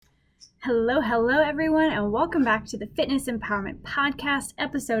Hello, everyone, and welcome back to the Fitness Empowerment Podcast,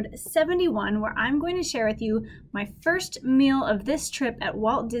 episode 71, where I'm going to share with you my first meal of this trip at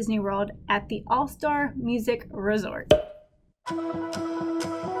Walt Disney World at the All-Star Music Resort.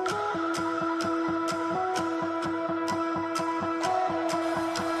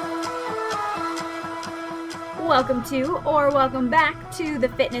 Welcome back to the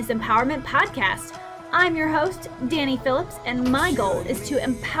Fitness Empowerment Podcast. I'm your host, Danny Phillips, and my goal is to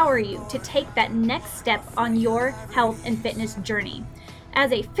empower you to take that next step on your health and fitness journey.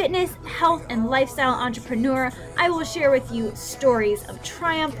 As a fitness, health, and lifestyle entrepreneur, I will share with you stories of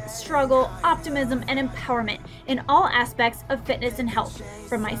triumph, struggle, optimism, and empowerment in all aspects of fitness and health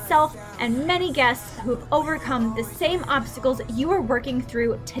from myself and many guests who have overcome the same obstacles you are working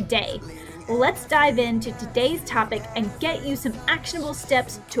through today. Let's dive into today's topic and get you some actionable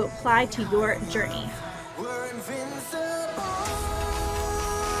steps to apply to your journey. We're invincible.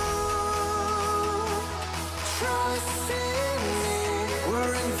 Trust in me.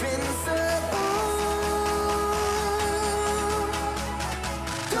 We're invincible.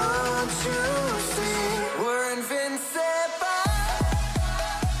 Don't you see? We're invincible.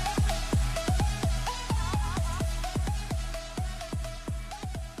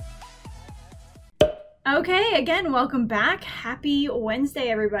 Okay, again, welcome back. Happy Wednesday,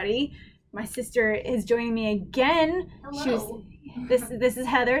 everybody. My sister is joining me again. Hello. This is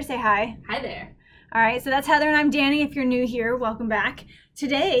Heather. Say hi. Hi there. All right, so that's Heather and I'm Danny. If you're new here, welcome back.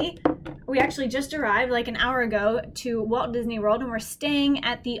 Today, we actually just arrived like an hour ago to Walt Disney World, and we're staying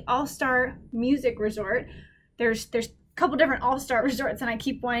at the All-Star Music Resort. There's a couple different All-Star resorts, and I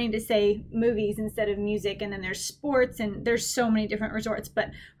keep wanting to say movies instead of music, and then there's sports, and there's so many different resorts, but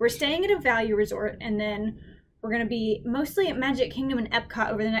we're staying at a value resort, and then we're going to be mostly at Magic Kingdom and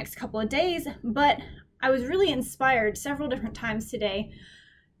Epcot over the next couple of days. But I was really inspired several different times today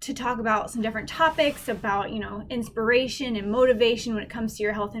to talk about some different topics about, inspiration and motivation when it comes to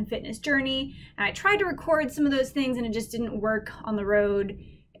your health and fitness journey. And I tried to record some of those things, and it just didn't work on the road.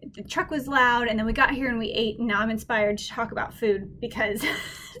 The truck was loud, and then we got here and we ate, and now I'm inspired to talk about food because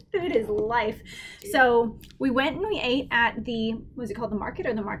food is life. So we went and we ate at was it called the market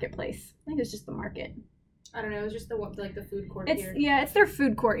or the marketplace? I think it was just the market. I don't know. It was just the food court here. Yeah, it's their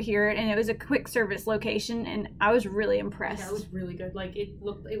food court here, and it was a quick service location, and I was really impressed. Yeah, it was really good.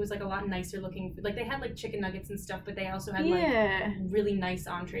 It was a lot nicer looking. Like they had chicken nuggets and stuff, but they also had really nice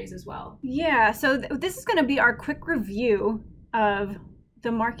entrees as well. Yeah. So this is going to be our quick review of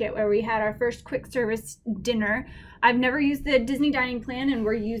the market where we had our first quick service dinner. I've never used the Disney dining plan, and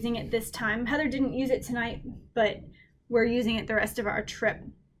we're using it this time. Heather didn't use it tonight, but we're using it the rest of our trip.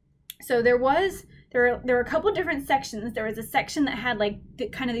 So there were a couple different sections. There was a section that had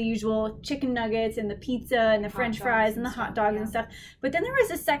the usual chicken nuggets and the pizza and the French fries and the hot dogs and stuff. But then there was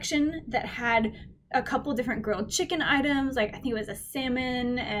a section that had a couple different grilled chicken items, I think it was a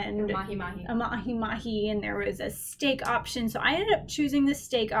salmon and a mahi-mahi, and there was a steak option. So I ended up choosing the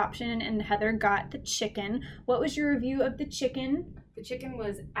steak option, and Heather got the chicken. What was your review of the chicken? The chicken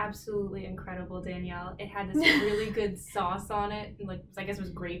was absolutely incredible, Danielle. It had this really good sauce on it. I guess it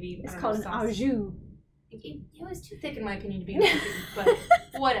was gravy. It's called an au jus. It was too thick in my opinion to be vegan, but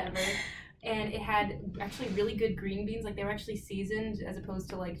whatever. And it had actually really good green beans. They were actually seasoned as opposed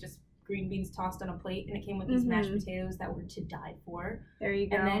to just green beans tossed on a plate, and it came with these mashed potatoes that were to die for. There you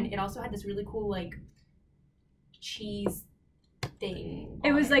go. And then it also had this really cool cheese thing.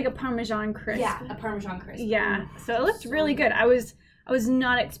 It was like a Parmesan crisp. Yeah, a Parmesan crisp. Yeah, so it looked really good. I was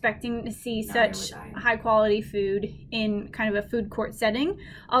not expecting to see such high quality food in kind of a food court setting.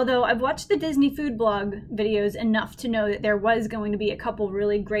 Although I've watched the Disney food blog videos enough to know that there was going to be a couple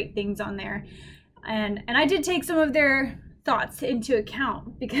really great things on there. And I did take some of their thoughts into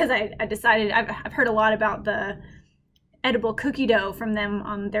account because I decided I've heard a lot about the edible cookie dough from them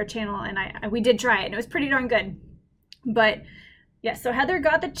on their channel, and we did try it, and it was pretty darn good. But yeah, so Heather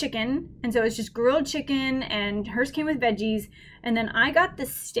got the chicken, and so it's just grilled chicken, and hers came with veggies, and then I got the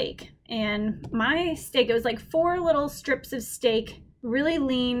steak. And my steak, it was 4 little strips of steak, really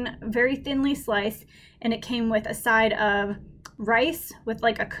lean, very thinly sliced, and it came with a side of rice with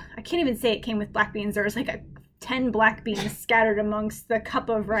I can't even say it came with black beans. There was 10 black beans scattered amongst the cup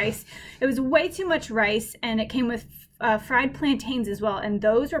of rice. It was way too much rice, and it came with fried plantains as well, and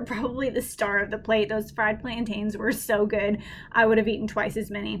those were probably the star of the plate. Those fried plantains were so good. I would have eaten twice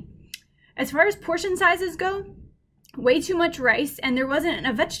as many. As far as portion sizes go, way too much rice, and there wasn't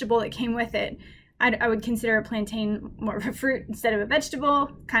a vegetable that came with it. I would consider a plantain more of a fruit instead of a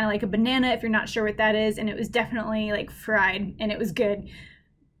vegetable, kind of like a banana if you're not sure what that is, and it was definitely fried, and it was good.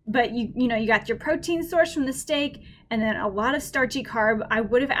 but you know, you got your protein source from the steak and then a lot of starchy carb. I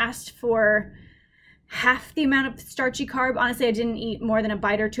would have asked for half the amount of starchy carb. Honestly, I didn't eat more than a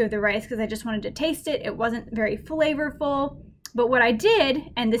bite or two of the rice because I just wanted to taste it. It wasn't very flavorful. But what I did,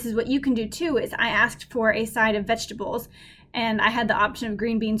 and this is what you can do too, is I asked for a side of vegetables. And I had the option of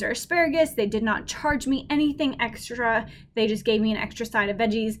green beans or asparagus. They did not charge me anything extra. They just gave me an extra side of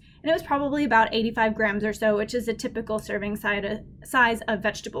veggies. And it was probably about 85 grams or so, which is a typical serving size of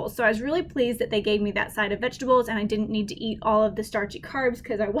vegetables. So I was really pleased that they gave me that side of vegetables and I didn't need to eat all of the starchy carbs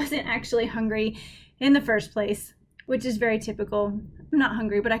because I wasn't actually hungry in the first place, which is very typical. I'm not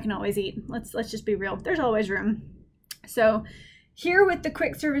hungry, but I can always eat. Let's just be real. There's always room. So here with the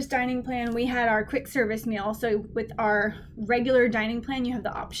quick service dining plan, we had our quick service meal. So with our regular dining plan, you have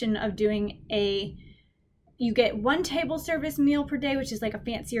the option of doing you get one table service meal per day, which is like a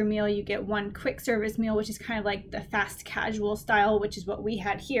fancier meal. You get one quick service meal, which is kind of like the fast casual style, which is what we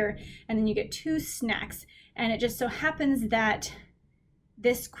had here. And then you get 2 snacks. And it just so happens that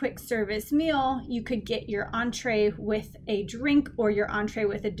this quick service meal, you could get your entree with a drink or your entree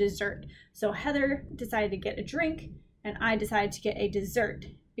with a dessert. So Heather decided to get a drink and I decided to get a dessert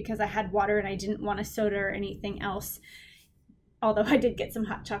because I had water and I didn't want a soda or anything else. Although I did get some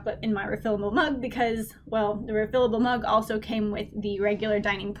hot chocolate in my refillable mug because, well, the refillable mug also came with the regular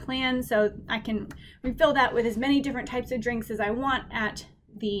dining plan. So I can refill that with as many different types of drinks as I want at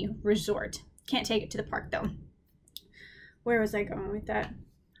the resort. Can't take it to the park though. Where was I going with that?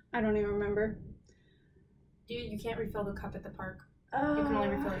 I don't even remember. You can't refill the cup at the park. You can only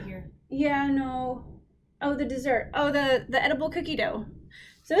refill it here. Yeah, no. Oh, the dessert. Oh, the edible cookie dough.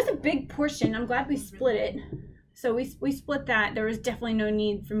 So it's a big portion. I'm glad we split it. So we split that. There was definitely no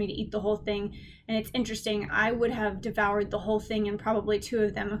need for me to eat the whole thing. And it's interesting. I would have devoured the whole thing and probably 2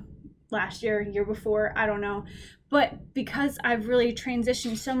 of them last year, year before. I don't know. But because I've really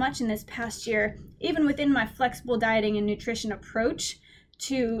transitioned so much in this past year, even within my flexible dieting and nutrition approach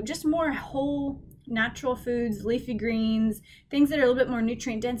to just more whole natural foods, leafy greens, things that are a little bit more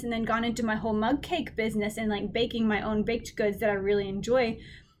nutrient dense, and then gone into my whole mug cake business and like baking my own baked goods that I really enjoy.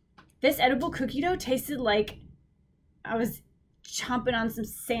 This edible cookie dough tasted like I was chomping on some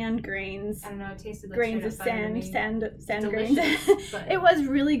sand grains. I don't know, it tasted like grains of sand grains. But It was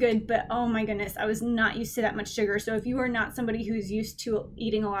really good, but oh my goodness, I was not used to that much sugar. So if you are not somebody who's used to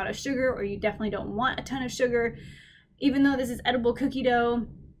eating a lot of sugar, or you definitely don't want a ton of sugar, even though this is edible cookie dough,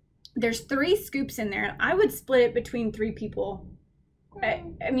 there's 3 scoops in there. I would split it between 3 people.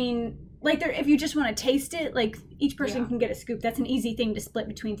 I mean, like, if you just want to taste it, like, each person can get a scoop. That's an easy thing to split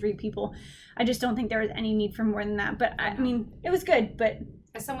between 3 people. I just don't think there was any need for more than that. But I mean, it was good. But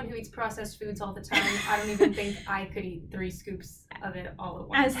as someone who eats processed foods all the time, I don't even think I could eat 3 scoops of it all at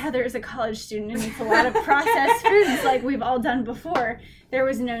once. As Heather is a college student and eats a lot of processed foods like we've all done before, there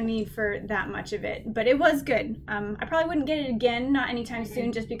was no need for that much of it. But it was good. I probably wouldn't get it again, not anytime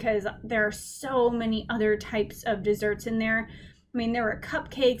soon, just because there are so many other types of desserts in there. I mean, there were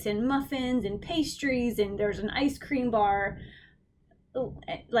cupcakes and muffins and pastries, and there's an ice cream bar.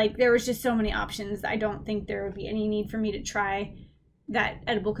 Like, there was just so many options. I don't think there would be any need for me to try that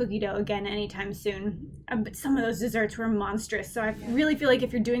edible cookie dough again anytime soon. But some of those desserts were monstrous. So I really feel like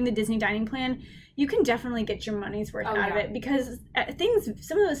if you're doing the Disney dining plan, you can definitely get your money's worth out of it, because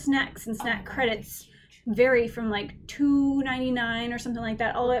some of those snacks and snack credits vary from like $2.99 or something like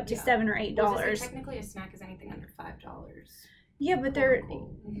that all the way up to $7 or $8. Well, technically a snack is anything under $5. Yeah, but they're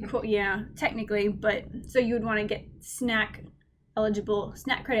cool. Yeah, technically, but so you would want to get snack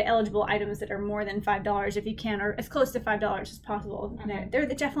credit eligible items that are more than $5 if you can, or as close to $5 as possible. They're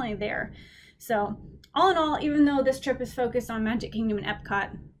definitely there. So all in all, even though this trip is focused on Magic Kingdom and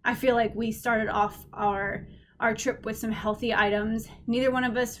Epcot, I feel like we started off our trip with some healthy items. Neither one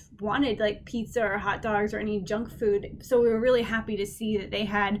of us wanted like pizza or hot dogs or any junk food, so we were really happy to see that they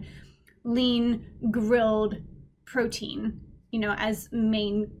had lean grilled protein, as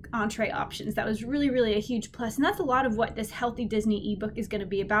main entree options. That was really, really a huge plus. And that's a lot of what this Healthy Disney ebook is going to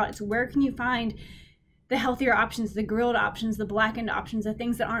be about. It's where can you find the healthier options, the grilled options, the blackened options, the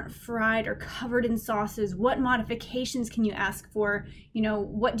things that aren't fried or covered in sauces. What modifications can you ask for?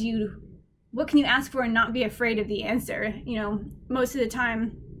 What can you ask for and not be afraid of the answer? Most of the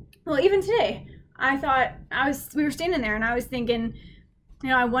time, well, even today, we were standing there and I was thinking,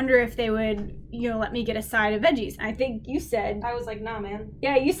 I wonder if they would, let me get a side of veggies. I think you said... I was like, nah, man.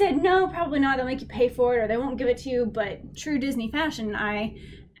 Yeah, you said, no, probably not. They'll make you pay for it or they won't give it to you. But true Disney fashion, I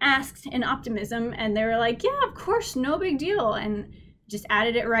asked in optimism and they were like, yeah, of course, no big deal. And just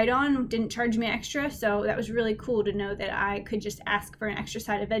added it right on, didn't charge me extra. So that was really cool to know that I could just ask for an extra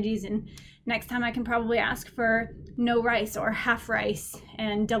side of veggies, and next time I can probably ask for no rice or half rice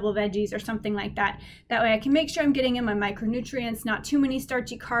and double veggies or something like that. That way I can make sure I'm getting in my micronutrients, not too many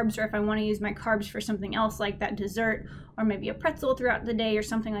starchy carbs, or if I want to use my carbs for something else like that dessert or maybe a pretzel throughout the day or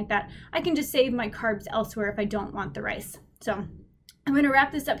something like that, I can just save my carbs elsewhere if I don't want the rice. So I'm going to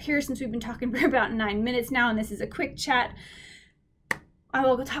wrap this up here since we've been talking for about 9 minutes now, and this is a quick chat. I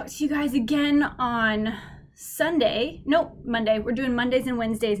will talk to you guys again on Monday. We're doing Mondays and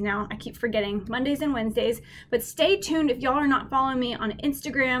Wednesdays now. I keep forgetting Mondays and Wednesdays, but stay tuned. If y'all are not following me on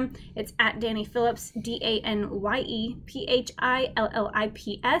Instagram, it's at Danye Phillips,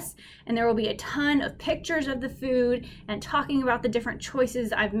 DANYEPHILLIPS, and there will be a ton of pictures of the food and talking about the different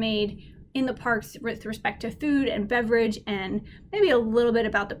choices I've made in the parks with respect to food and beverage, and maybe a little bit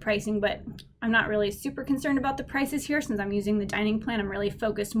about the pricing, but I'm not really super concerned about the prices here since I'm using the dining plan. I'm really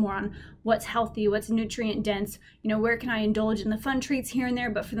focused more on what's healthy, what's nutrient dense, where can I indulge in the fun treats here and there,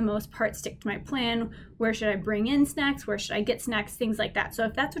 but for the most part, stick to my plan. Where should I bring in snacks? Where should I get snacks? Things like that. So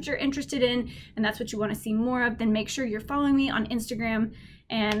if that's what you're interested in and that's what you want to see more of, then make sure you're following me on Instagram,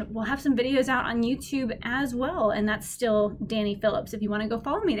 and we'll have some videos out on YouTube as well. And that's still Danye Phillips if you want to go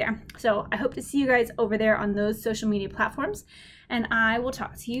follow me there. So I hope to see you guys over there on those social media platforms. And I will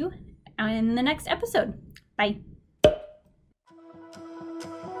talk to you in the next episode. Bye.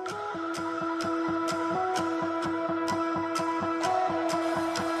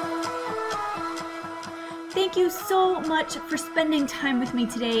 Thank you so much for spending time with me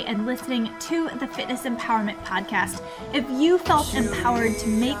today and listening to the Fitness Empowerment Podcast. If you felt empowered to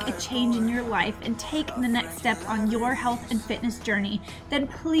make a change in your life and take the next step on your health and fitness journey, then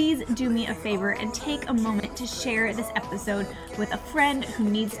please do me a favor and take a moment to share this episode with a friend who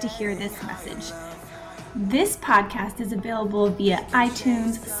needs to hear this message. This podcast is available via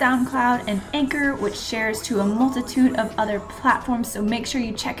iTunes, SoundCloud, and Anchor, which shares to a multitude of other platforms, so make sure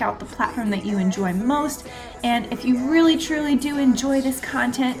you check out the platform that you enjoy most. And if you really truly do enjoy this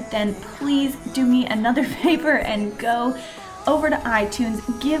content, then please do me another favor and go over to iTunes,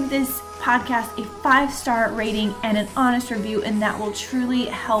 give this podcast a 5-star rating and an honest review, and that will truly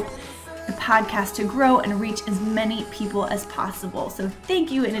help the podcast to grow and reach as many people as possible. So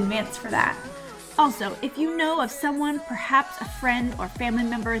thank you in advance for that. Also, if you know of someone, perhaps a friend or family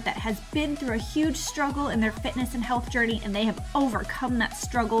member that has been through a huge struggle in their fitness and health journey and they have overcome that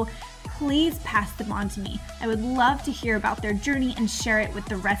struggle, please pass them on to me. I would love to hear about their journey and share it with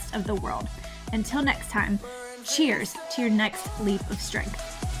the rest of the world. Until next time, cheers to your next leap of strength.